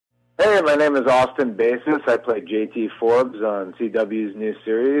Hey, my name is Austin Basis. I play J.T. Forbes on CW's new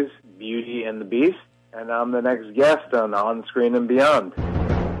series, Beauty and the Beast, and I'm the next guest on Screen and Beyond.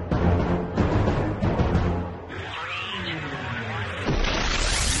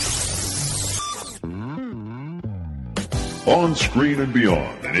 On Screen and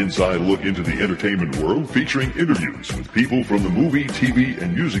Beyond, an inside look into the entertainment world featuring interviews with people from the movie, TV,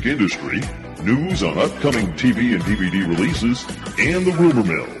 and music industry, news on upcoming TV and DVD releases, and the rumor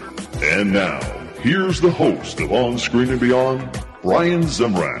mill. And now, here's the host of On Screen and Beyond, Brian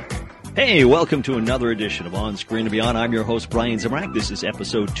Zemrak. Hey, welcome to another edition of On Screen and Beyond. I'm your host, Brian Zemrak. This is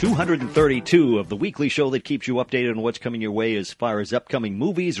episode 232 of the weekly show that keeps you updated on what's coming your way as far as upcoming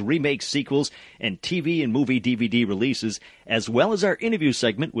movies, remakes, sequels, and TV and movie DVD releases, as well as our interview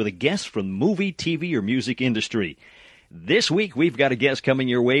segment with a guest from the movie, TV, or music industry. This week, we've got a guest coming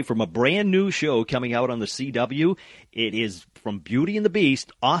your way from a brand new show coming out on the CW. It is from Beauty and the Beast.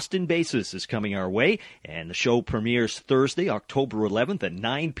 Austin Basis is coming our way, and the show premieres Thursday, October 11th at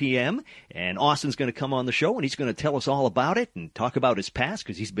 9 p.m., and Austin's going to come on the show, and he's going to tell us all about it and talk about his past,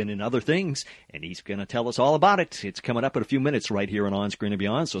 because he's been in other things, and he's going to tell us all about it. It's coming up in a few minutes right here on Screen and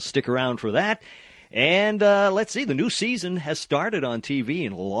Beyond, so stick around for that. And let's see, the new season has started on TV,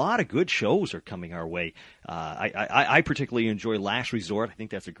 and a lot of good shows are coming our way. I particularly enjoy Last Resort. I think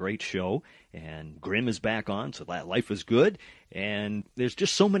that's a great show. And Grimm is back on, so Life is Good. And there's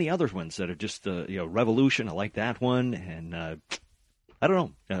just so many other ones that are just, Revolution. I like that one. And I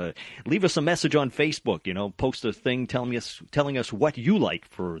don't know. Leave us a message on Facebook. Post a thing telling us what you like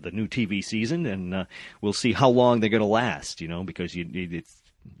for the new TV season, and we'll see how long they're going to last. Because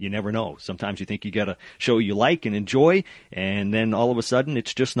you never know. Sometimes you think you got a show you like and enjoy, and then all of a sudden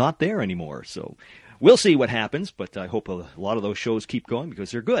it's just not there anymore. So we'll see what happens, but I hope a lot of those shows keep going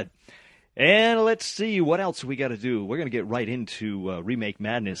because they're good. And let's see what else we got to do. We're going to get right into Remake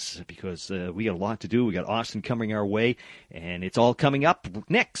Madness because we got a lot to do. We got Austin coming our way, and it's all coming up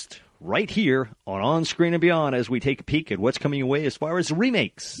next right here on Screen and Beyond as we take a peek at what's coming away as far as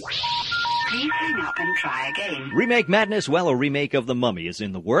remakes. Please hang up and try again. Remake Madness, well, a remake of The Mummy is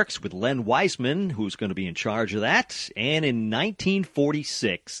in the works with Len Wiseman, who's going to be in charge of that. And in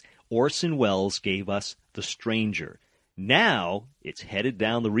 1946, Orson Welles gave us The Stranger. Now, it's headed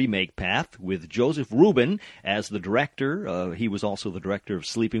down the remake path with Joseph Rubin as the director. He was also the director of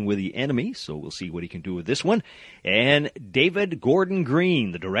Sleeping with the Enemy, so we'll see what he can do with this one. And David Gordon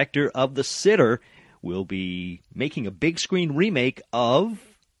Green, the director of The Sitter, will be making a big screen remake of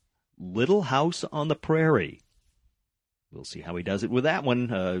Little House on the Prairie. We'll see how he does it with that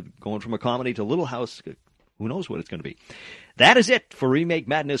one. Going from a comedy to Little House, who knows what it's going to be. That is it for Remake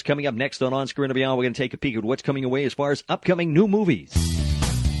Madness. Coming up next on Screen and Beyond, we're going to take a peek at what's coming away as far as upcoming new movies.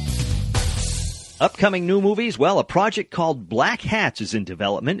 Upcoming new movies, well, a project called Black Hats is in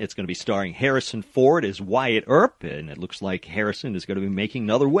development. It's going to be starring Harrison Ford as Wyatt Earp, and it looks like Harrison is going to be making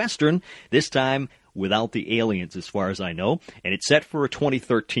another Western, this time without the aliens, as far as I know, and it's set for a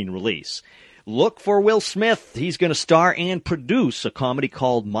 2013 release. Look for Will Smith. He's going to star and produce a comedy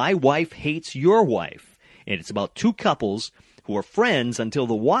called My Wife Hates Your Wife, and it's about two couples who are friends until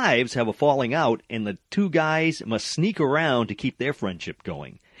the wives have a falling out, and the two guys must sneak around to keep their friendship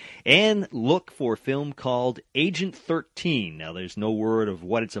going. And look for a film called Agent 13. Now, there's no word of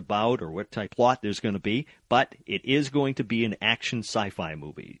what it's about or what type of plot there's going to be, but it is going to be an action sci-fi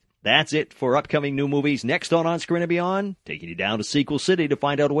movie. That's it for upcoming new movies. Next on Screen and Beyond, taking you down to Sequel City to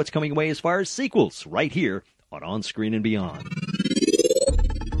find out what's coming away as far as sequels, right here on Screen and Beyond.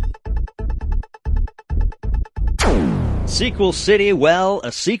 Sequel City, well,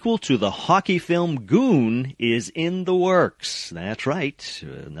 a sequel to the hockey film Goon is in the works. That's right,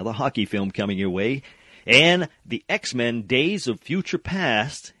 another hockey film coming your way. And the X-Men Days of Future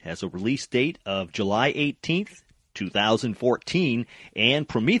Past has a release date of July 18th, 2014, and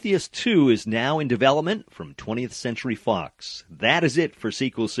Prometheus 2 is now in development from 20th Century Fox. That is it for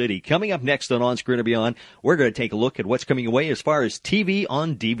Sequel City. Coming up next on Screen and Beyond, we're going to take a look at what's coming away as far as TV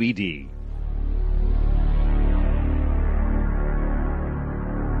on DVD.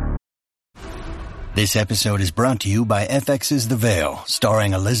 This episode is brought to you by FX's The Veil,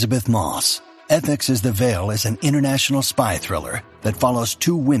 starring Elizabeth Moss. FX's The Veil is an international spy thriller that follows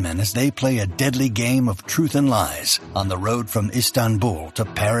two women as they play a deadly game of truth and lies on the road from Istanbul to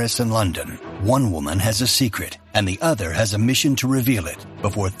Paris and London. One woman has a secret, and the other has a mission to reveal it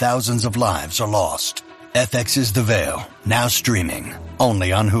before thousands of lives are lost. FX's The Veil, now streaming,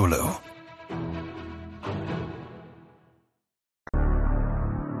 only on Hulu.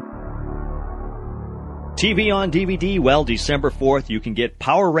 TV on DVD, well, December 4th, you can get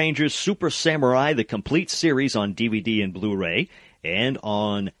Power Rangers Super Samurai, the complete series on DVD and Blu-ray. And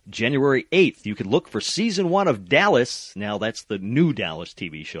on January 8th, you can look for Season 1 of Dallas. Now, that's the new Dallas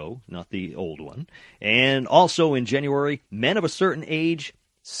TV show, not the old one. And also in January, Men of a Certain Age,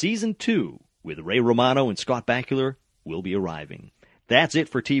 Season 2, with Ray Romano and Scott Bakula, will be arriving. That's it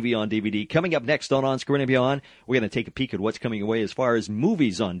for TV on DVD. Coming up next on Screen and Beyond, we're going to take a peek at what's coming away as far as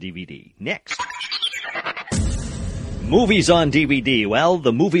movies on DVD. Next. Movies on DVD. Well,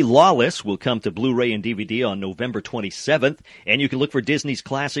 the movie Lawless will come to Blu-ray and DVD on November 27th, and you can look for Disney's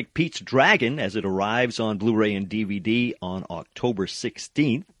classic Pete's Dragon as it arrives on Blu-ray and DVD on October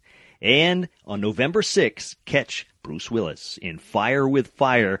 16th. And on November 6th, catch Bruce Willis in Fire with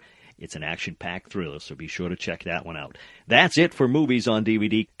Fire. It's an action-packed thriller, so be sure to check that one out. That's it for movies on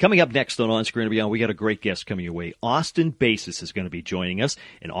DVD. Coming up next on Screen and Beyond, we got a great guest coming your way. Austin Basis is going to be joining us,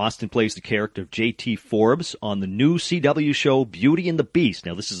 and Austin plays the character of J.T. Forbes on the new CW show Beauty and the Beast.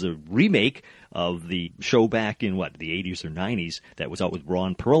 Now, this is a remake of the show back in, the 80s or 90s that was out with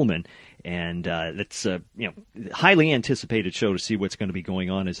Ron Perlman. And it's a highly anticipated show to see what's going to be going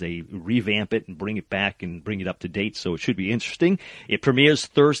on as they revamp it and bring it back and bring it up to date. So it should be interesting. It premieres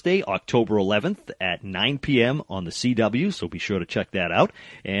Thursday, October 11th at 9 p.m. on the CW, so be sure to check that out.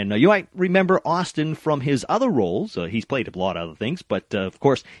 And you might remember Austin from his other roles. He's played a lot of other things, but of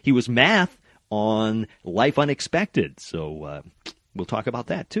course he was Math on Life Unexpected. So we'll talk about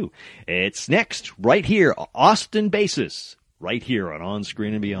that too. It's next, right here, Austin Basis. Right here on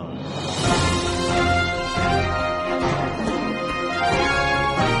Screen and Beyond.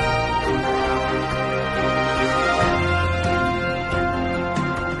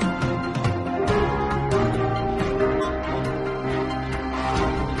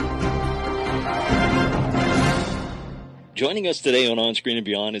 Joining us today on Screen and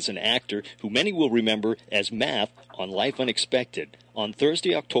Beyond is an actor who many will remember as Math on Life Unexpected on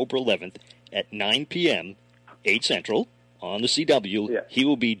Thursday, October 11th at 9 p.m., 8 Central. On the CW, yeah. He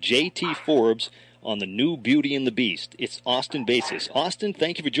will be J.T. Forbes on the new Beauty and the Beast. It's Austin Basis. Austin,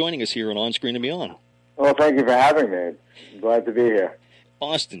 thank you for joining us here on Screen and Beyond. Well, thank you for having me. I'm glad to be here.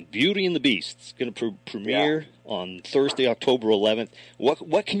 Austin, Beauty and the Beast. It's going to premiere on Thursday, October 11th.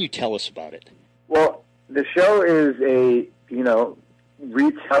 What can you tell us about it? Well, the show is a,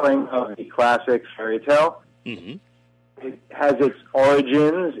 retelling of the classic fairy tale. Mm-hmm. It has its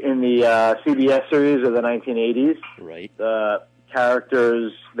origins in the CBS series of the 1980s. Right. The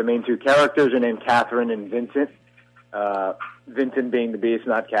main two characters are named Catherine and Vincent. Vincent being the Beast,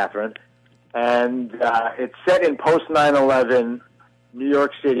 not Catherine. And it's set in post 9/11 New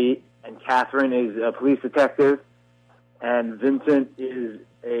York City, and Catherine is a police detective, and Vincent is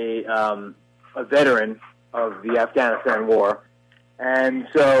a veteran of the Afghanistan war. And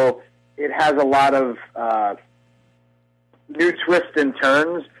so it has a lot of new twists and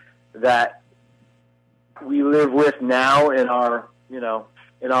turns that we live with now in our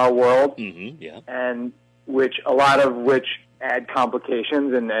world, mm-hmm, yeah. And a lot of which add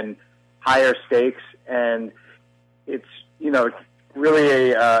complications and higher stakes, and it's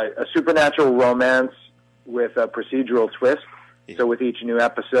really a supernatural romance with a procedural twist. Yeah. So with each new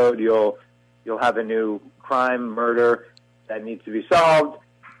episode, you'll have a new crime, murder that needs to be solved,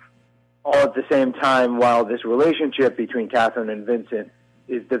 all at the same time while this relationship between Catherine and Vincent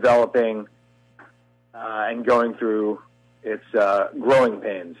is developing and going through its growing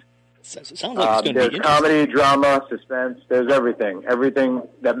pains. Sounds like it's going to be interesting. There's comedy, drama, suspense. There's everything. Everything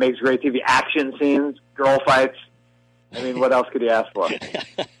that makes great TV. Action scenes, girl fights. I mean, what else could you ask for?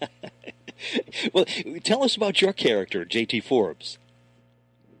 Well, tell us about your character, J.T. Forbes.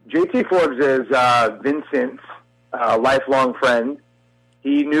 J.T. Forbes is Vincent's lifelong friend.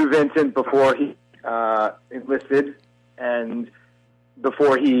 He knew Vincent before he enlisted and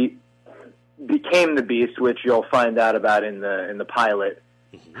before he became the Beast, which you'll find out about in the pilot,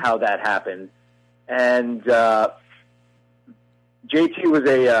 mm-hmm. how that happened. And JT was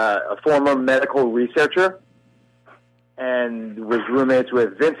a former medical researcher and was roommates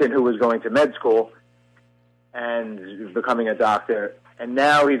with Vincent, who was going to med school and becoming a doctor. And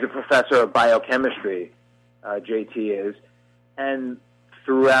now he's a professor of biochemistry, JT is. And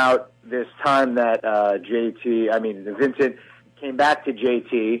throughout this time that Vincent came back to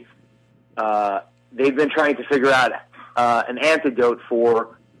JT, they've been trying to figure out an antidote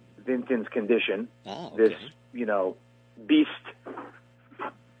for Vincent's condition. Oh, okay. This, beast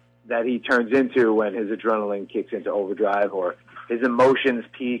that he turns into when his adrenaline kicks into overdrive or his emotions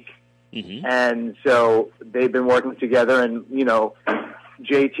peak. Mm-hmm. And so they've been working together, and,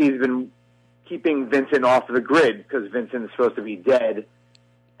 JT's been keeping Vincent off the grid because Vincent is supposed to be dead,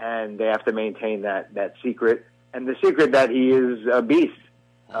 and they have to maintain that secret. And the secret that he is a beast.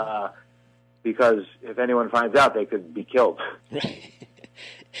 because if anyone finds out, they could be killed. Right.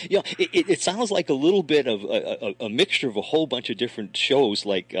 You know, it sounds like a little bit of a mixture of a whole bunch of different shows,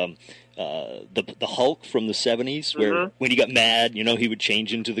 like the Hulk from the 70s, where when he got mad, you know, he would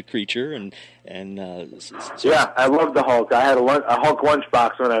change into the creature, and yeah, I love the Hulk. I had a Hulk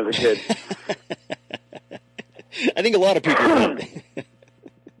lunchbox when I was a kid. I think a lot of people did.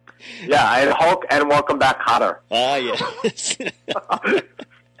 Yeah, I had Hulk and Welcome Back, Kotter. Ah, yes.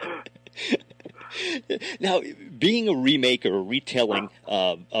 Now, being a remake or a retelling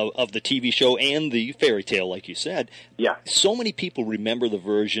of the TV show and the fairy tale, like you said, yeah, so many people remember the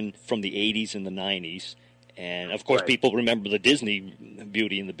version from the 80s and the 90s. And, of course, right. people remember the Disney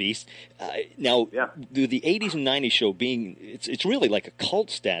Beauty and the Beast. Now, the 80s and 90s show being, it's really like a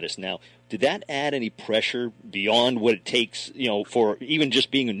cult status now. Did that add any pressure beyond what it takes, you know, for even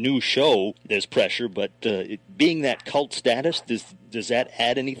just being a new show, there's pressure, but being that cult status, does that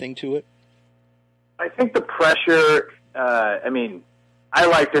add anything to it? I think the pressure, I mean, I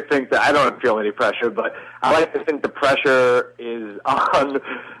like to think that I don't feel any pressure, but I like to think the pressure is on,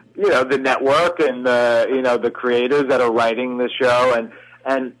 you know, the network and the, you know, the creators that are writing the show,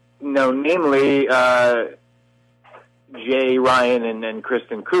 and you know, namely Jay Ryan and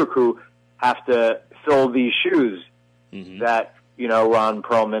Kristen Kruk, who have to fill these shoes that, you know, Ron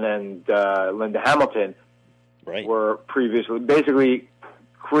Perlman and Linda Hamilton were previously basically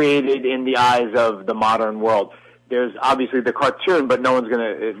created in the eyes of the modern world. There's obviously the cartoon, but no one's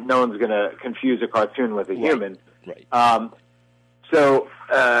gonna confuse a cartoon with a human. Right. So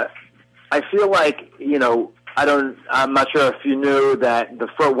I feel like, you know, I'm not sure if you knew that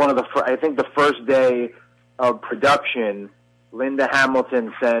I think the first day of production, Linda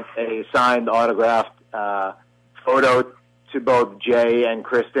Hamilton sent a signed, autographed photo to both Jay and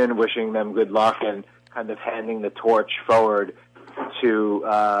Kristen, wishing them good luck and kind of handing the torch forward to,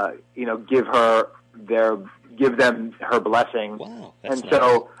 you know, give them her blessing. Wow, and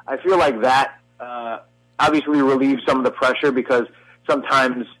so I feel like that obviously relieves some of the pressure, because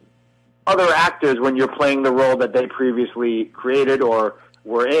sometimes other actors, when you're playing the role that they previously created or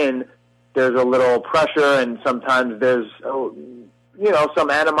were in, there's a little pressure, and sometimes there's, you know,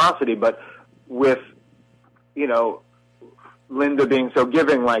 some animosity. But with, you know, Linda being so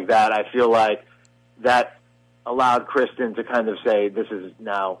giving like that, I feel like that allowed Kristen to kind of say, this is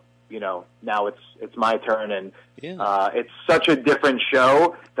now, you know, now it's my turn. And it's such a different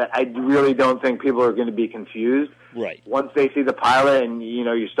show that I really don't think people are going to be confused. Right. Once they see the pilot and, you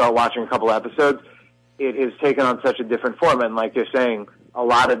know, you start watching a couple episodes, it is taken on such a different form. And like you're saying, a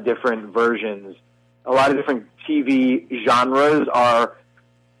lot of different versions, a lot of different TV genres are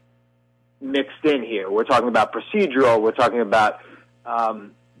mixed in here. We're talking about procedural. We're talking about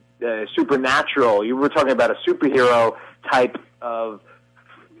supernatural. You were talking about a superhero type of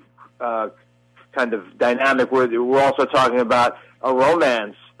kind of dynamic. We're also talking about a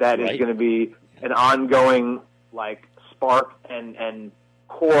romance that is going to be an ongoing, like, spark and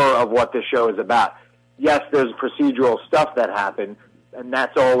core of what the show is about. Yes, there's procedural stuff that happens, and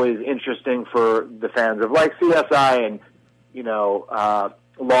that's always interesting for the fans of, like, CSI and, you know,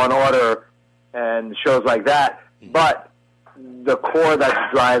 Law and Order and shows like that. But the core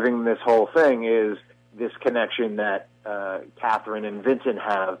that's driving this whole thing is this connection that Catherine and Vincent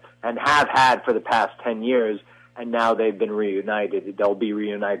have had for the past 10 years, and now they've been reunited. They'll be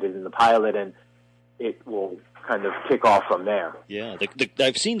reunited in the pilot, and it will kind of kick off from there. Yeah,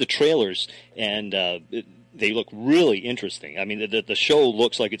 I've seen the trailers, and they look really interesting. I mean, the show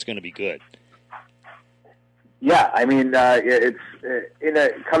looks like it's going to be good. Yeah, I mean, it's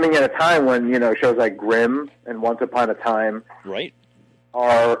coming at a time when, you know, shows like Grimm and Once Upon a Time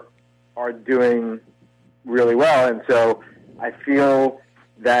are doing really well, and so I feel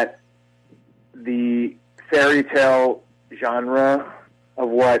that the fairy tale genre of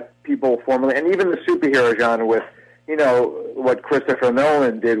what people formerly, and even the superhero genre with, you know, what Christopher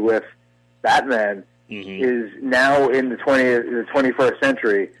Nolan did with Batman, is now in the 21st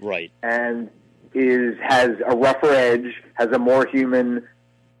century, and has a rougher edge, has a more human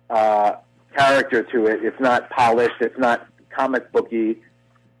character to it. It's not polished. It's not comic booky.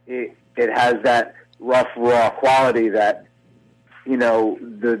 It has that rough, raw quality that, you know,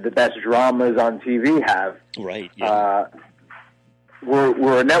 the best dramas on TV have. Right. Yeah.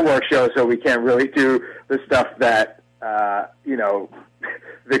 We're a network show, so we can't really do the stuff that, you know,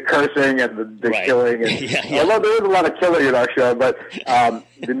 the cursing and the killing. And, although there is a lot of killing in our show, but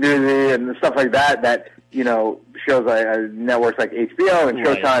the nudity and stuff like that, you know, shows like networks like HBO and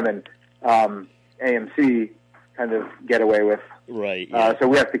Showtime and AMC kind of get away with. Right. Yeah. So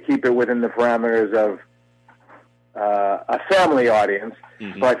we have to keep it within the parameters of a family audience,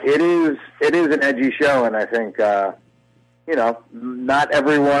 but it is an edgy show, and I think not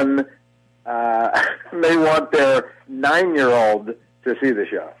everyone may want their 9-year-old to see the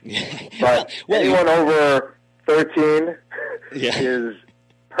show, but anyone over 13 is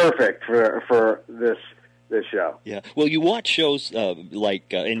perfect for this show. Yeah. Well, you watch shows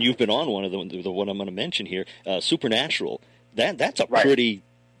like, and you've been on one of them, the one I'm going to mention here, Supernatural. That's a pretty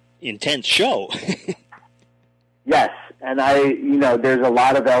intense show. Yes, and there's a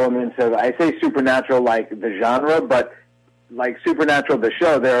lot of elements of, I say Supernatural like the genre, but like Supernatural the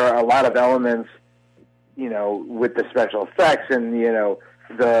show, there are a lot of elements, with the special effects and,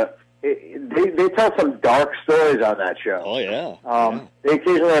 they tell some dark stories on that show. Oh, yeah. They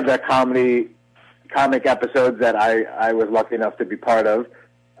occasionally have that comic episodes that I was lucky enough to be part of,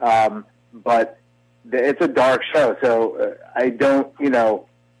 but it's a dark show, so I don't,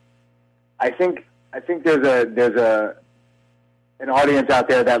 I think there's an audience out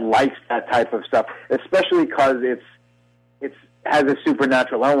there that likes that type of stuff, especially because it has a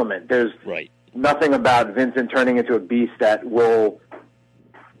supernatural element. There's nothing about Vincent turning into a beast that will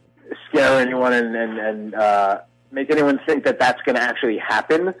scare anyone and make anyone think that that's going to actually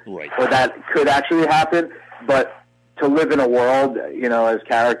happen, or that could actually happen. But to live in a world, as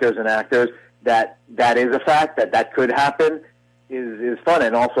characters and actors, that is a fact, that could happen, is fun.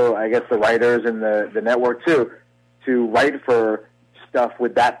 And also, I guess the writers and the network too, to write for stuff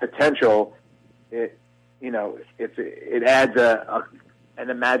with that potential, it adds an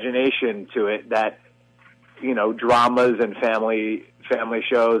imagination to it that dramas and family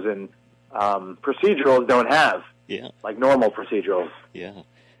shows and procedurals don't have. Yeah, like normal procedurals. Yeah.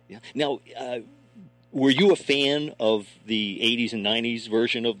 Now, were you a fan of the 80s and 90s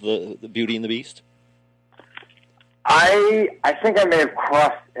version of the Beauty and the Beast? I think I may have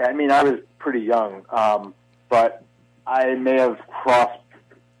crossed. I mean, I was pretty young, but I may have crossed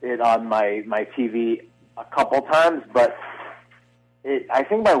it on my TV a couple times. But I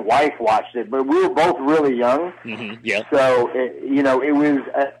think my wife watched it, but we were both really young. Mm-hmm. Yeah. So it was.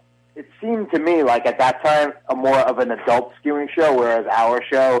 It seemed to me like at that time a more of an adult skewing show, whereas our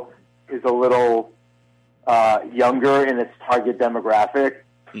show is a little younger in its target demographic.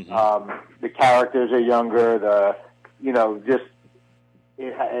 Mm-hmm. The characters are younger. Even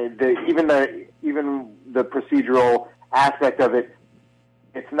the procedural aspect of it.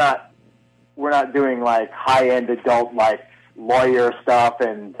 It's not. We're not doing like high end adult like lawyer stuff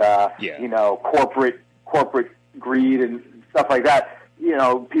and corporate greed and stuff like that.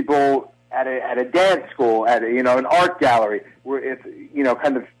 People at a dance school, at an art gallery, where it's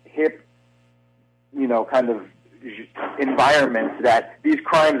kind of hip, kind of environments that these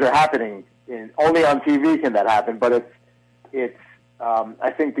crimes are happening in. Only on TV can that happen, but it's.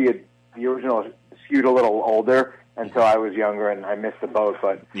 I think the original skewed a little older, and so I was younger and I missed the boat.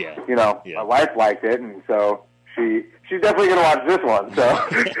 But my wife liked it, and so she's definitely going to watch this one. So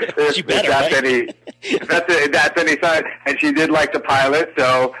if that's any sign, and she did like the pilot,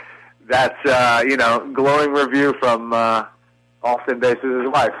 so that's glowing review from Austin Bases'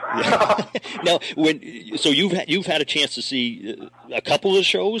 wife. Yeah. Now, so you've had a chance to see a couple of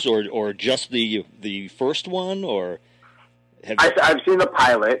shows, or just the first one, or I've seen the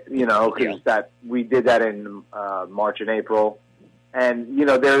pilot, because that we did that in March and April, and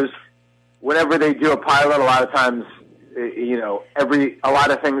there's whenever they do a pilot, a lot of times, a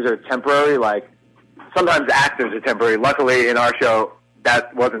lot of things are temporary. Like sometimes actors are temporary. Luckily, in our show,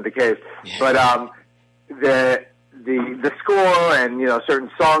 that wasn't the case. Yeah. But the score and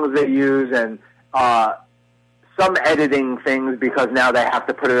certain songs they use and some editing things, because now they have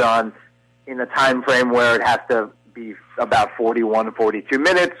to put it on in a time frame where it has to be about 41, 42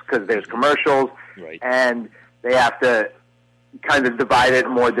 minutes because there's commercials, and they have to kind of divide it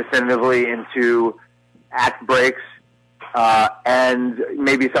more definitively into act breaks, and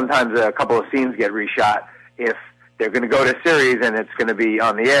maybe sometimes a couple of scenes get reshot. If they're going to go to series and it's going to be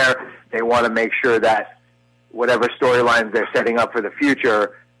on the air, they want to make sure that whatever storylines they're setting up for the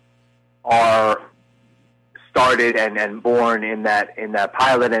future are started and born in that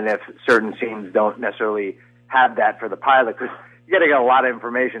pilot, and if certain scenes don't necessarily have that for the pilot, because you got to get a lot of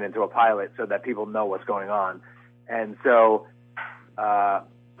information into a pilot so that people know what's going on. And so I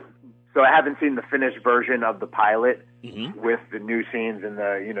haven't seen the finished version of the pilot with the new scenes and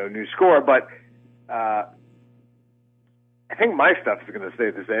the new score, but I think my stuff is going to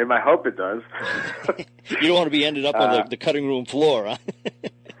stay the same. I hope it does. You don't want to be ended up on the cutting room floor, huh?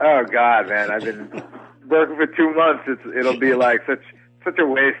 Oh God, man! I've been working for 2 months. It'll be like such a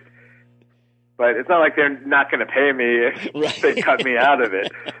waste. But it's not like they're not going to pay me if they cut me out of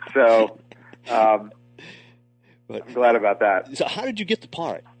it. So, But I'm glad about that. So how did you get the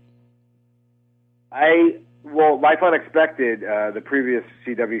part? Life Unexpected, the previous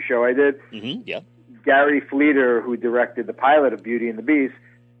CW show I did, Mm-hmm. Yeah. Gary Fleeter, who directed the pilot of Beauty and the Beast,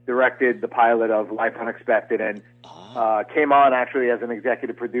 directed the pilot of Life Unexpected, and came on actually as an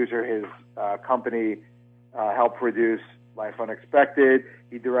executive producer. His company helped produce Life Unexpected.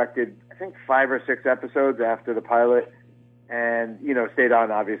 He directed, I think, 5 or 6 episodes after the pilot, and stayed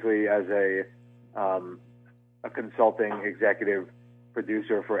on obviously as a consulting executive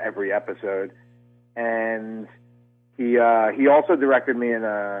producer for every episode. And he also directed me in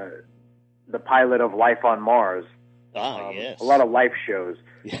the pilot of Life on Mars. Yes. A lot of life shows.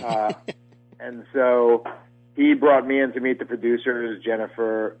 And so he brought me in to meet the producers,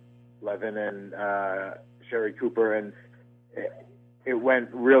 Jennifer Levin and Sherry Cooper, and it went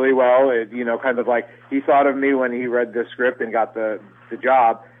really well. Kind of like he thought of me when he read the script and got the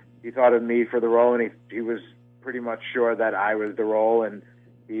job. He thought of me for the role, and he was pretty much sure that I was the role, and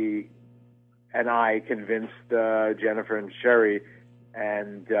he and I convinced Jennifer and Sherry,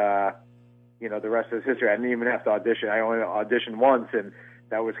 and the rest is history. I didn't even have to audition. I only auditioned once, and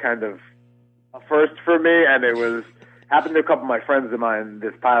that was kind of a first for me, and it was happened to a couple of my friends of mine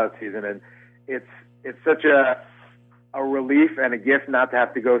this pilot season, and it's such a relief and a gift not to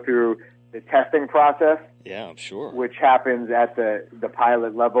have to go through the testing process. Yeah, I'm sure. Which happens at the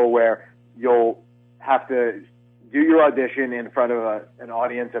pilot level, where you'll have to do your audition in front of an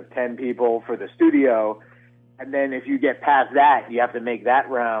audience of 10 people for the studio, and then if you get past that, you have to make that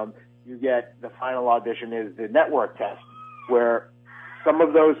round. You get the final audition is the network test, where some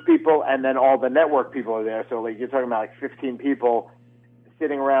of those people and then all the network people are there. So you're talking about 15 people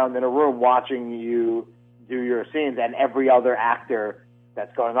sitting around in a room watching you do your scenes, and every other actor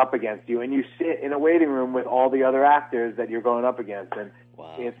that's going up against you, and you sit in a waiting room with all the other actors that you're going up against, and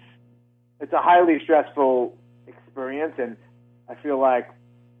wow. It's a highly stressful experience, and I feel like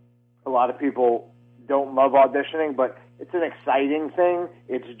a lot of people don't love auditioning, but it's an exciting thing.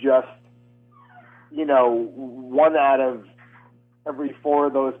 It's just, 1 out of every 4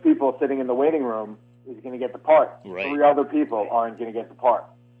 of those people sitting in the waiting room is going to get the part. Right. 3 other people aren't going to get the part.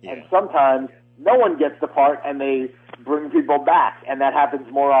 Yeah. And sometimes no one gets the part, and they bring people back, and that happens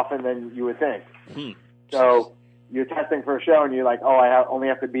more often than you would think. So you're testing for a show, and you're like, I only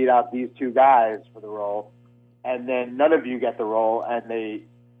have to beat out these 2 guys for the role, and then none of you get the role, and they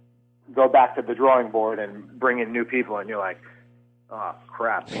go back to the drawing board and bring in new people, and you're like, oh,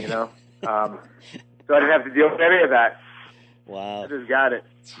 crap, So I didn't have to deal with any of that. Wow. I just got it.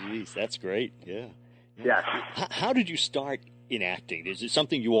 Jeez, that's great. Yeah. Yeah. How did you start in acting? Is it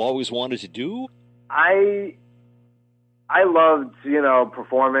something you always wanted to do? I loved,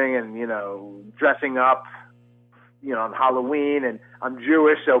 performing and, dressing up, on Halloween, and I'm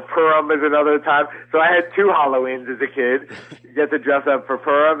Jewish, so Purim is another time. So I had 2 Halloweens as a kid. You get to dress up for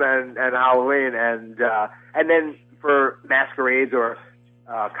Purim and Halloween, and then for masquerades or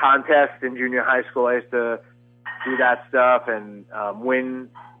contests in junior high school, I used to do that stuff and win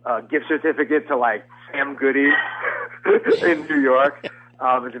gift certificate to Sam Goody in New York.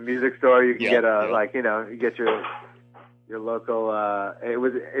 It's a music store. You can get you get your local. It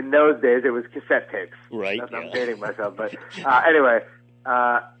was in those days. It was cassette tapes. Right. I'm dating myself, but anyway,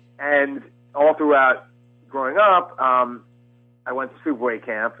 and all throughout growing up, I went to Superway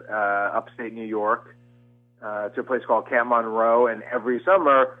Camp, upstate New York, to a place called Camp Monroe, and every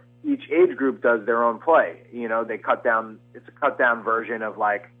summer each age group does their own play. They cut down. It's a cut down version of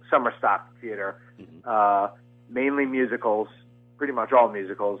summer stock theater, mainly musicals, pretty much all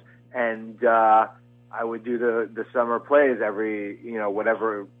musicals, and I would do the summer plays every,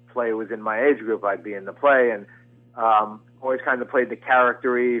 whatever play was in my age group, I'd be in the play, and always kind of played the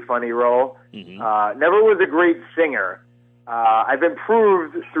character-y, funny role. Never was a great singer. I've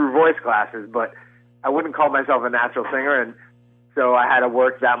improved through voice classes, but I wouldn't call myself a natural singer, and so I had to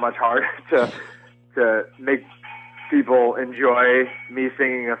work that much harder to make people enjoy me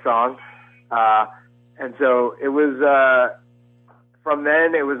singing a song. And so it was... From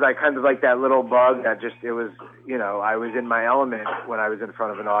then, it was kind of that little bug that it was, I was in my element when I was in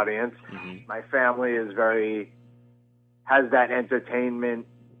front of an audience. My family has that entertainment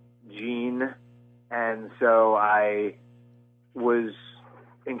gene, and so I was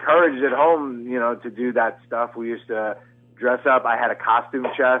encouraged at home, to do that stuff. We used to dress up. I had a costume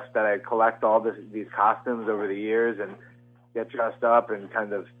chest that I'd collect all these costumes over the years and get dressed up and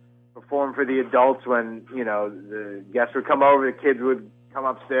kind of perform for the adults when, the guests would come over, the kids would come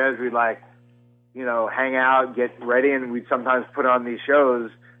upstairs, we'd hang out, get ready, and we'd sometimes put on these shows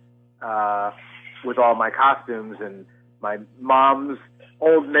with all my costumes, and my mom's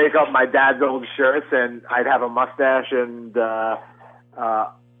old makeup, my dad's old shirts, and I'd have a mustache and a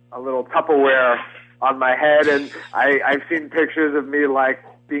little Tupperware on my head. And I've seen pictures of me like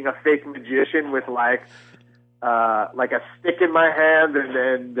being a fake magician with like a stick in my hand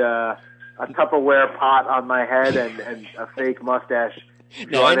and a Tupperware pot on my head and a fake mustache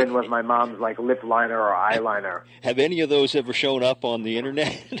drawn in with my mom's like lip liner or eyeliner. Have any of those ever shown up on the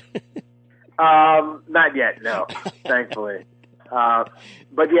internet? Not yet, no, thankfully.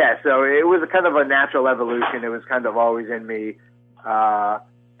 But yeah, so it was a kind of a natural evolution. It was kind of always in me.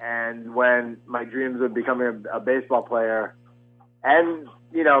 And when my dreams of becoming a baseball player, and,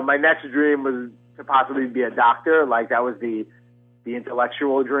 you know, my next dream was to possibly be a doctor, like that was the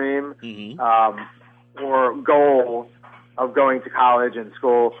intellectual dream, or goal of going to college and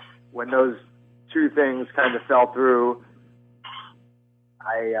school. When those two things kind of fell through,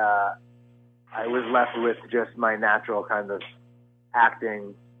 I was left with just my natural kind of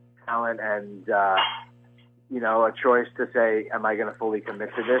acting talent and, you know, a choice to say, am I going to fully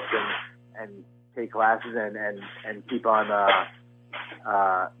commit to this and take classes and keep on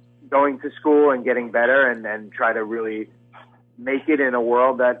going to school and getting better and try to really make it in a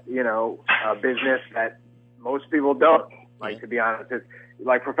world that, you know, a business that most people don't. Like, to be honest, it's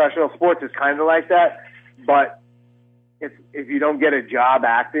like professional sports is kind of like that, but if you don't get a job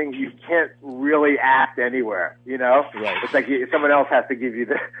acting, you can't really act anywhere, you know? Right. It's like someone else has to give you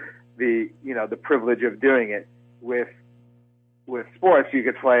the you know, the privilege of doing it. With sports, you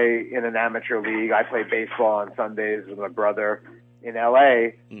could play in an amateur league. I play baseball on Sundays with my brother in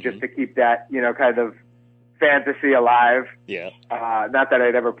LA just to keep that, you know, kind of fantasy alive. Yeah. Not that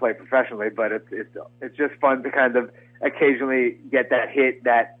I'd ever play professionally, but it's just fun to kind of occasionally get that hit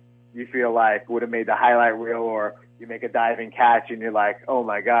that you feel like would have made the highlight reel, or you make a diving catch and you're like, oh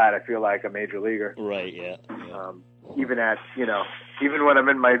my God, I feel like a major leaguer. Right. Yeah. Even when I'm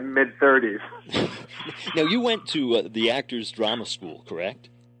in my mid-30s. Now, you went to the Actors Drama School, correct?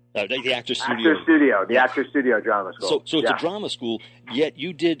 The Actors Studio. The Actors Studio Drama School. So it's a drama school, yet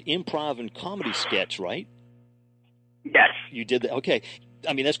you did improv and comedy sketch, right? Yes. You did that. Okay.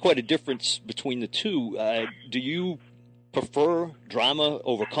 I mean, that's quite a difference between the two. Do you prefer drama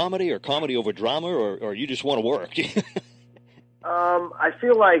over comedy or comedy over drama, or you just want to work? I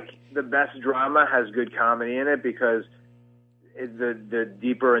feel like the best drama has good comedy in it because the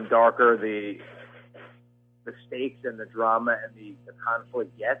deeper and darker the stakes and the drama and the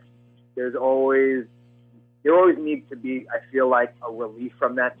conflict gets, there always needs to be, I feel like, a relief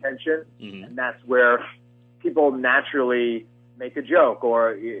from that tension, and that's where people naturally make a joke,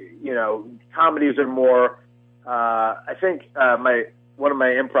 or, you know, comedies are more. I think one of my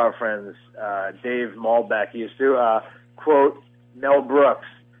improv friends, Dave Malbeck, used to quote Mel Brooks.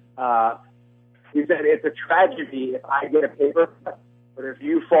 He said, "It's a tragedy if I get a paper cut, but if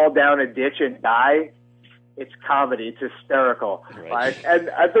you fall down a ditch and die, it's comedy. It's hysterical." Right? And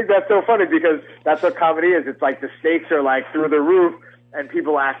I think that's so funny because that's what comedy is. It's like the stakes are like through the roof and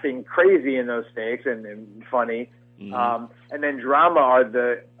people acting crazy in those stakes and funny. And then drama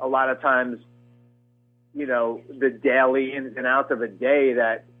are a lot of times, you know, the daily ins and outs of a day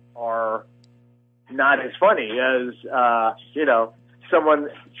that are not as funny as, you know, someone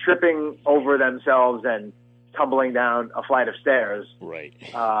tripping over themselves and tumbling down a flight of stairs. Right.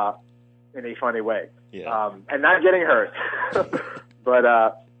 In a funny way. Yeah. And not getting hurt.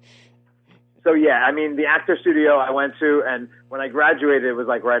 But, so yeah, I mean, the Actor Studio I went to, and when I graduated, it was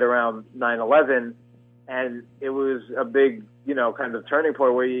like right around 9/11, and it was a big, you know, kind of turning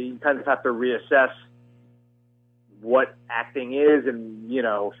point where you kind of have to reassess what acting is, and, you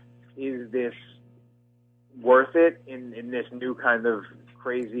know, is this worth it in this new kind of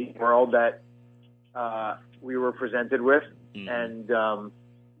crazy world that we were presented with, and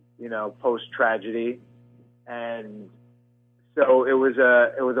you know, post tragedy. And so it was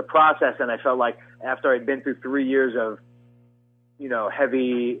a process, and I felt like after I'd been through 3 years of, you know,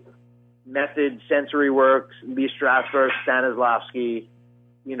 heavy method sensory work, Lee Strasberg, Stanislavski,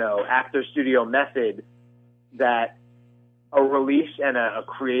 you know, Actor Studio method, that a release and a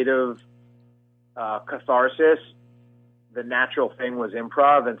creative catharsis, the natural thing was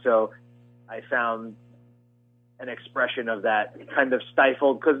improv. And so I found an expression of that kind of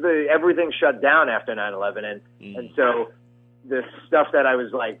stifled, because everything shut down after 9/11. And so the stuff that I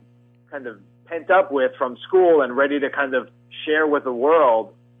was like kind of pent up with from school and ready to kind of share with the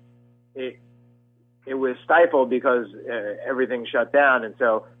world, it was stifled because everything shut down. And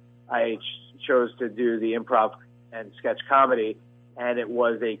so I chose to do the improv and sketch comedy, and it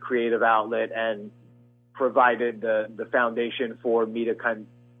was a creative outlet and provided the foundation for me to kind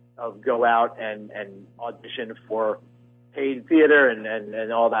of go out and audition for paid theater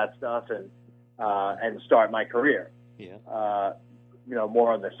and all that stuff, and start my career. Yeah.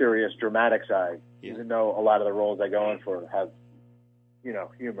 More on the serious dramatic side, Yeah. even though a lot of the roles I go in for have,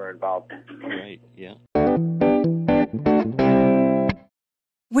 humor involved. Right. Yeah.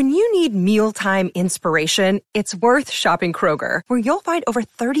 When you need mealtime inspiration, it's worth shopping Kroger, where you'll find over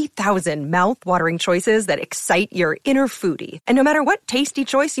 30,000 mouth-watering choices that excite your inner foodie. And no matter what tasty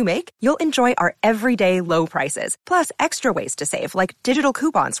choice you make, you'll enjoy our everyday low prices, plus extra ways to save, like digital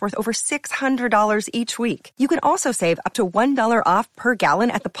coupons worth over $600 each week. You can also save up to $1 off per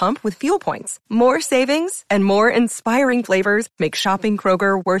gallon at the pump with fuel points. More savings and more inspiring flavors make shopping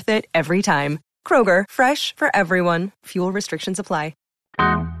Kroger worth it every time. Kroger, fresh for everyone. Fuel restrictions apply.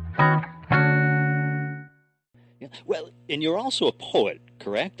 Yeah. Well, and you're also a poet,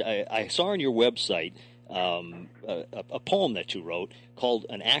 correct? I saw on your website a poem that you wrote called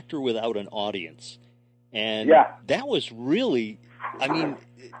 "An Actor Without an Audience," and that was really,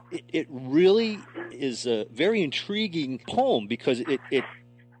 it really is a very intriguing poem because it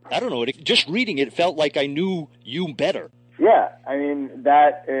I don't know, just reading it felt like I knew you better. Yeah,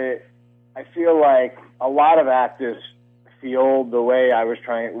 I feel like a lot of actors feel the way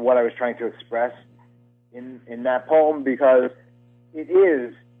what I was trying to express in that poem, because it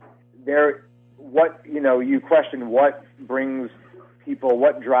is there. You question what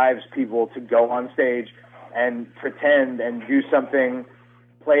drives people to go on stage and pretend and do something,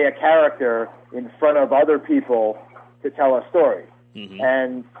 play a character in front of other people to tell a story. Mm-hmm.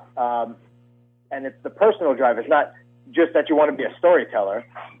 And it's the personal drive. It's not just that you want to be a storyteller.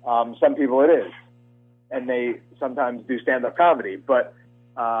 Some people it is, and they sometimes do stand-up comedy,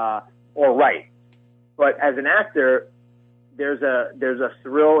 or write. But as an actor, there's a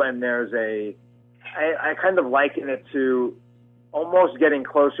thrill, and I kind of liken it to almost getting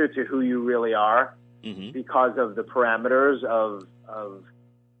closer to who you really are, mm-hmm. because of the parameters of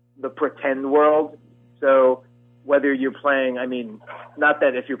the pretend world. So whether you're playing, not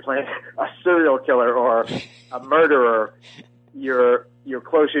that if you're playing a serial killer or a murderer, you're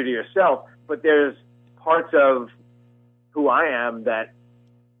closer to yourself, but there's parts of who I am that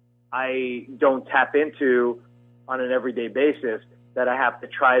I don't tap into on an everyday basis, that I have to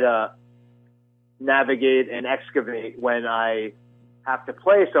try to navigate and excavate when I have to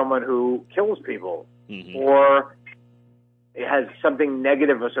play someone who kills people, mm-hmm. or it has something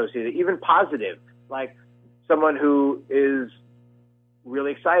negative associated, even positive, like someone who is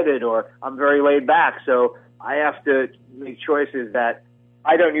really excited, or I'm very laid back. So I have to make choices that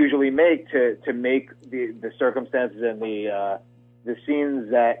I don't usually make to make the circumstances and the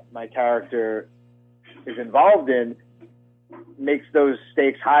scenes that my character is involved in makes those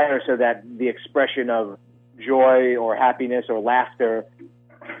stakes higher, so that the expression of joy or happiness or laughter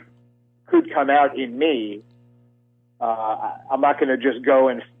could come out in me. I'm not going to just go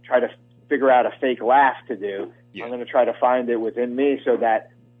and try to figure out a fake laugh to do. Yeah. I'm going to try to find it within me so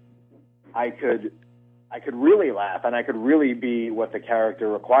that I could really laugh and I could really be what the character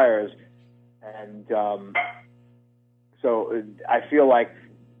requires. And so I feel like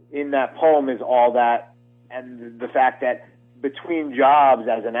in that poem is all that, and the fact that between jobs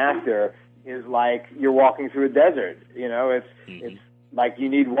as an actor is like you're walking through a desert. It's like you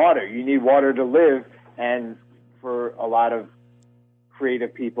need water. You need water to live, and for a lot of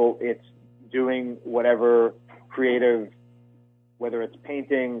creative people, it's doing whatever creative, whether it's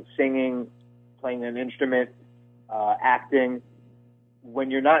painting, singing, playing an instrument, acting. When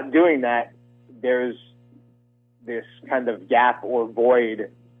you're not doing that, there's this kind of gap or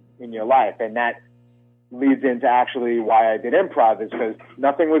void in your life, and that leads into actually why I did improv, is because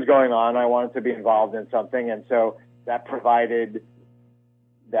nothing was going on. I wanted to be involved in something, and so that provided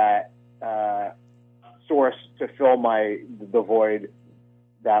that source to fill the void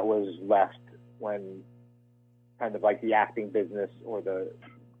that was left when kind of like the acting business or the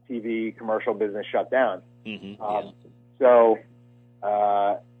TV commercial business shut down. Mm-hmm, So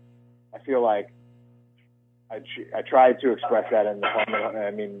I feel like I tried to express that in the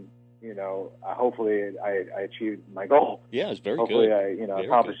poem. Hopefully I achieved my goal. Yeah, it's very hopefully good. Hopefully I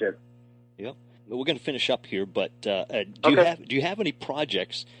accomplished it. Yeah. We're going to finish up here, but do you have any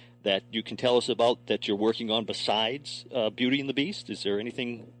projects that you can tell us about that you're working on besides Beauty and the Beast? Is there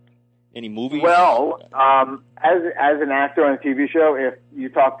anything, any movies? Well, as an actor on a TV show, if you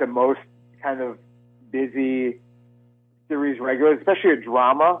talk to most kind of busy series regulars, especially a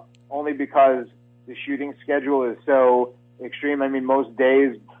drama, only because the shooting schedule is so extreme. Most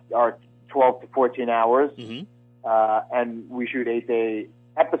days are 12 to 14 hours, mm-hmm. And we shoot 8-day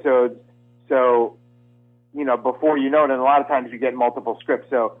episodes. So, before you know it, and a lot of times you get multiple scripts.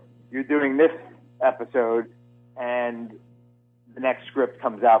 So you're doing this episode, and the next script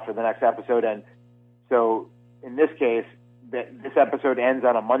comes out for the next episode. And so in this case, this episode ends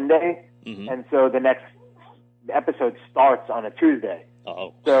on a Monday, and so the next episode starts on a Tuesday.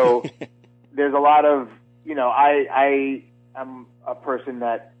 Uh-oh. So there's a lot of, I am a person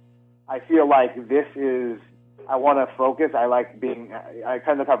that I feel like I want to focus. I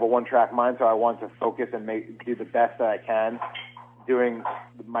kind of have a one-track mind, so I want to focus and do the best that I can doing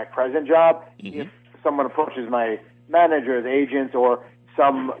my present job. If someone approaches my managers, agents, or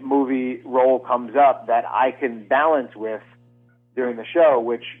some movie role comes up that I can balance with during the show,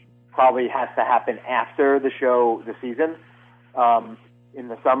 which probably has to happen after the season, in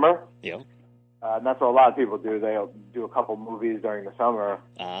the summer. Yeah. And that's what a lot of people do. They'll do a couple movies during the summer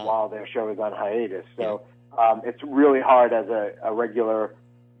while their show is on hiatus. So it's really hard as a regular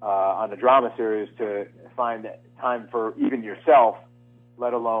on a drama series to find time for even yourself,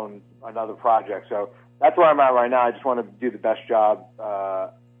 let alone another project. So that's where I'm at right now. I just want to do the best job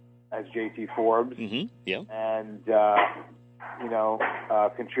as JT Forbes, and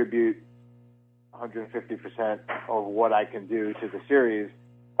contribute 150% of what I can do to the series.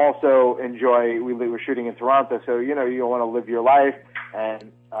 Also enjoy. We're shooting in Toronto, so you want to live your life.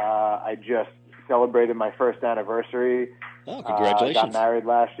 And I just celebrated my first anniversary. Oh, congratulations! I got married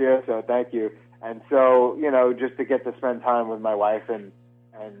last year, so thank you. And so just to get to spend time with my wife and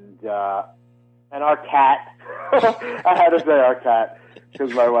our cat. I had to say our cat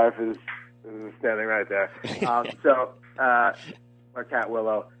because my wife is standing right there. So our cat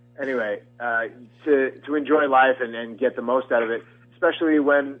Willow. Anyway, to enjoy life and get the most out of it, especially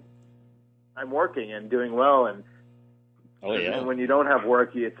when I'm working and doing well, and when you don't have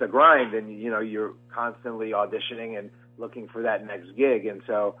work, it's a grind, and you're constantly auditioning and looking for that next gig. And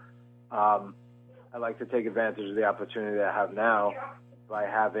so I like to take advantage of the opportunity that I have now by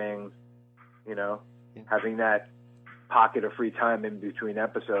having that pocket of free time in between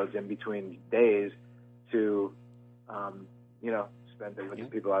episodes, in between days, to spend it with the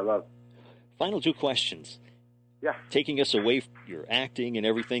people I love. Final two questions. Yeah. Taking us away from your acting and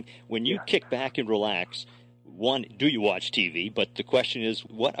everything, when you kick back and relax, one, do you watch TV? But the question is,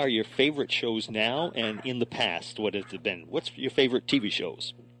 what are your favorite shows now, and in the past, what has it been? What's your favorite TV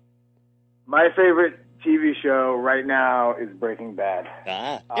shows? My favorite TV show right now is Breaking Bad.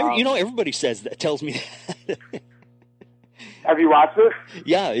 Everybody tells me that. Have you watched it?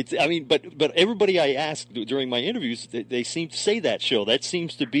 Yeah, but everybody I ask during my interviews, they seem to say that show. That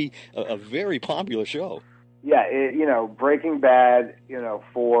seems to be a very popular show. Yeah, Breaking Bad, I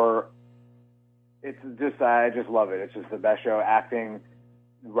just love it. It's just the best show. Acting,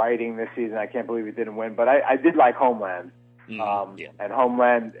 writing this season, I can't believe it didn't win, but I did like Homeland. And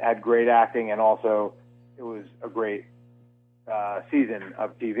Homeland had great acting, and also it was a great season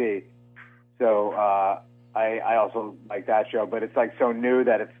of TV. So I also like that show, but it's like so new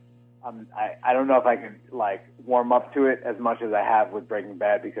that it's I don't know if I can like warm up to it as much as I have with Breaking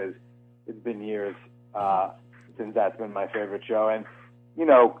Bad, because it's been years since that's been my favorite show. And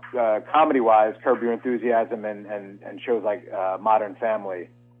comedy-wise, Curb Your Enthusiasm and shows like Modern Family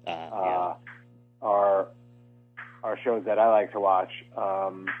are shows that I like to watch.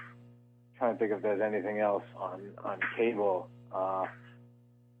 Trying to think if there's anything else on cable.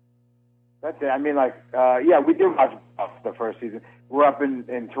 That's it. I mean, we did watch the first season. We're up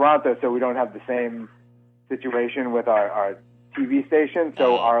in Toronto, so we don't have the same situation with our TV station.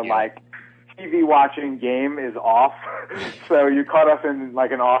 So our TV watching game is off. So you caught us in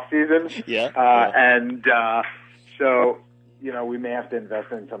like an off season. And so we may have to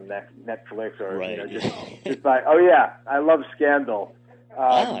invest in some Netflix or just like, I love Scandal.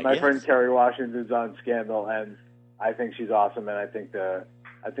 My friend Kerry Washington's on Scandal, and I think she's awesome, and I think the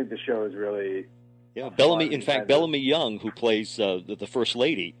show is really Bellamy. In fact, Bellamy Young, who plays the First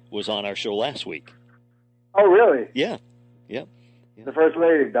Lady, was on our show last week. Oh, really? Yeah. The First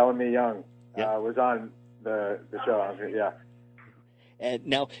Lady, Bellamy Young, was on the show. Yeah. And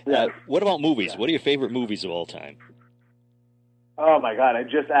now, what about movies? What are your favorite movies of all time? Oh my God! I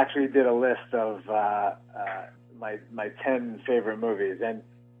just actually did a list of my 10 favorite movies, and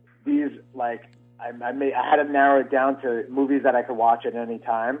these I had to narrow it down to movies that I could watch at any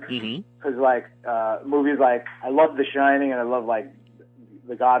time. Because movies like I love The Shining, and I love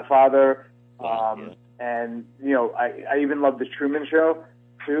The Godfather, and I even love The Truman Show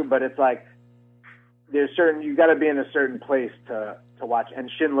too. But it's like there's you got to be in a certain place to watch. And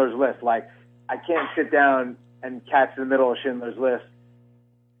Schindler's List, I can't sit down and catch the middle of Schindler's List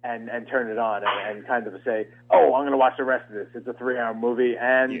and turn it on and kind of say, oh, I'm going to watch the rest of this. It's a 3-hour movie,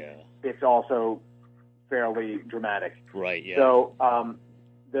 and it's also fairly dramatic. Right, yeah. So I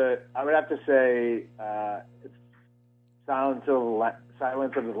would have to say it's Silence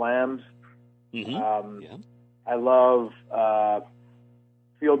of the Lambs. Mm-hmm. Yeah. I love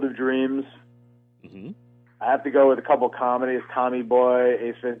Field of Dreams. Mm-hmm. I have to go with a couple comedies: Tommy Boy,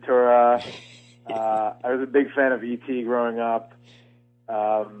 Ace Ventura. I was a big fan of E.T. growing up.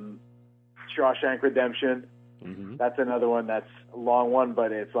 Shawshank Redemption. Mm-hmm. That's another one that's a long one,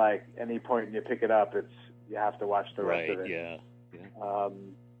 but it's like any point you pick it up, you have to watch the rest of it. Yeah.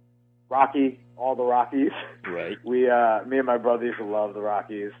 Rocky, all the Rockies. Right. Me and my brother used to love the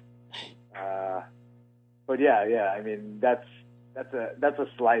Rockies. But yeah. I mean, that's a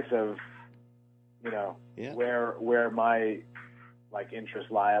slice of, where my like interests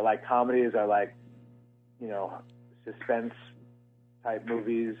lie. I like comedies. I like, suspense type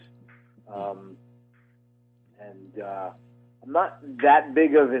movies. And I'm not that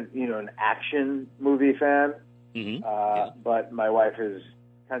big of an action movie fan. Mm-hmm. But my wife has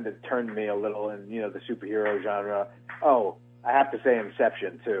kind of turned me a little in, the superhero genre. Oh, I have to say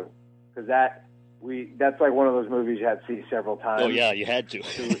Inception too, because that's like one of those movies you had to see several times. Oh yeah, you had to.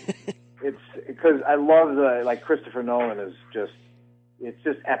 It's because I love Christopher Nolan is it's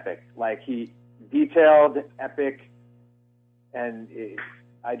just epic. Like he detailed, epic, and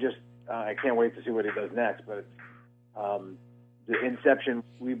I can't wait to see what he does next. But the Inception,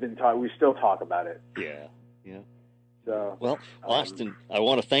 we still talk about it. Yeah. So, well, Austin, I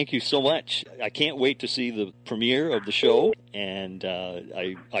want to thank you so much. I can't wait to see the premiere of the show, and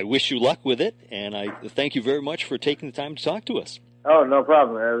I wish you luck with it. And I thank you very much for taking the time to talk to us. Oh, no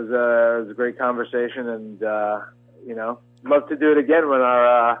problem. It was a great conversation, and love to do it again when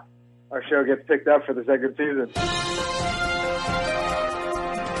our show gets picked up for the second season.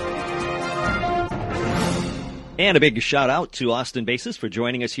 And a big shout-out to Austin Basis for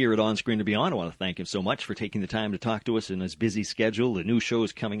joining us here at On Screen and Beyond. I want to thank him so much for taking the time to talk to us in his busy schedule. The new show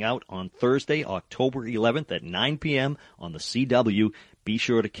is coming out on Thursday, October 11th at 9 p.m. on the CW. Be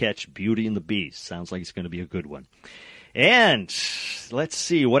sure to catch Beauty and the Beast. Sounds like it's going to be a good one. And let's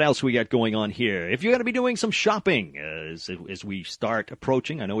see what else we got going on here. If you're going to be doing some shopping as we start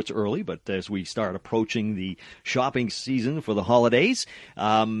approaching, I know it's early, but as we start approaching the shopping season for the holidays,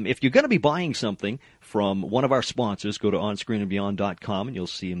 if you're going to be buying something from one of our sponsors, go to onscreenandbeyond.com and you'll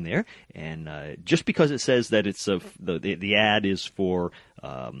see them there. And just because it says that it's the ad is for,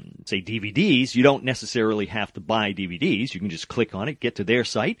 say, DVDs, you don't necessarily have to buy DVDs. You can just click on it, get to their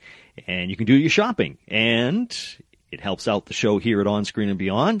site, and you can do your shopping. And it helps out the show here at On Screen and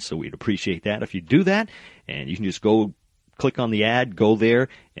Beyond, so we'd appreciate that if you do that. And you can just go click on the ad, go there,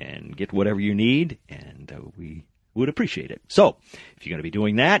 and get whatever you need, and we would appreciate it. So if you're going to be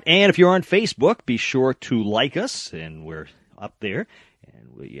doing that, and if you're on Facebook, be sure to like us, and we're up there.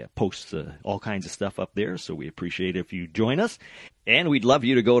 And we post all kinds of stuff up there, so we appreciate it if you join us. And we'd love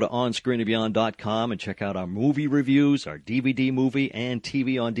you to go to onscreenandbeyond.com and check out our movie reviews, our DVD movie and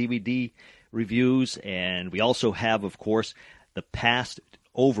TV on DVD reviews. And we also have, of course, the past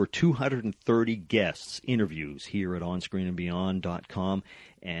over 230 guests interviews here at onscreenandbeyond.com.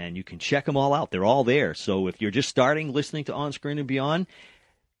 And you can check them all out. They're all there. So if you're just starting listening to On Screen and Beyond,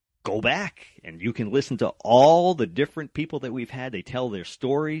 go back and you can listen to all the different people that we've had. They tell their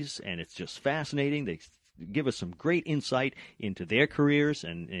stories, and it's just fascinating. They give us some great insight into their careers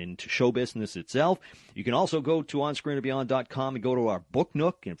and into show business itself. You can also go to onscreenandbeyond.com and go to our book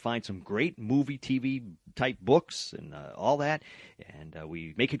nook and find some great movie, TV type books and all that. And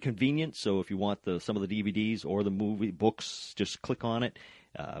we make it convenient, so if you want some of the DVDs or the movie books, just click on it.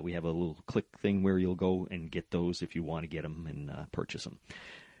 We have a little click thing where you'll go and get those if you want to get them and purchase them.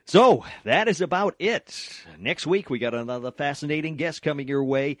 So that is about it. Next week, we got another fascinating guest coming your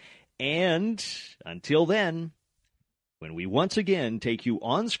way. And until then, when we once again take you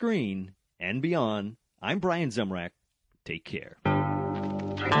on screen and beyond, I'm Brian Zemrak. Take care.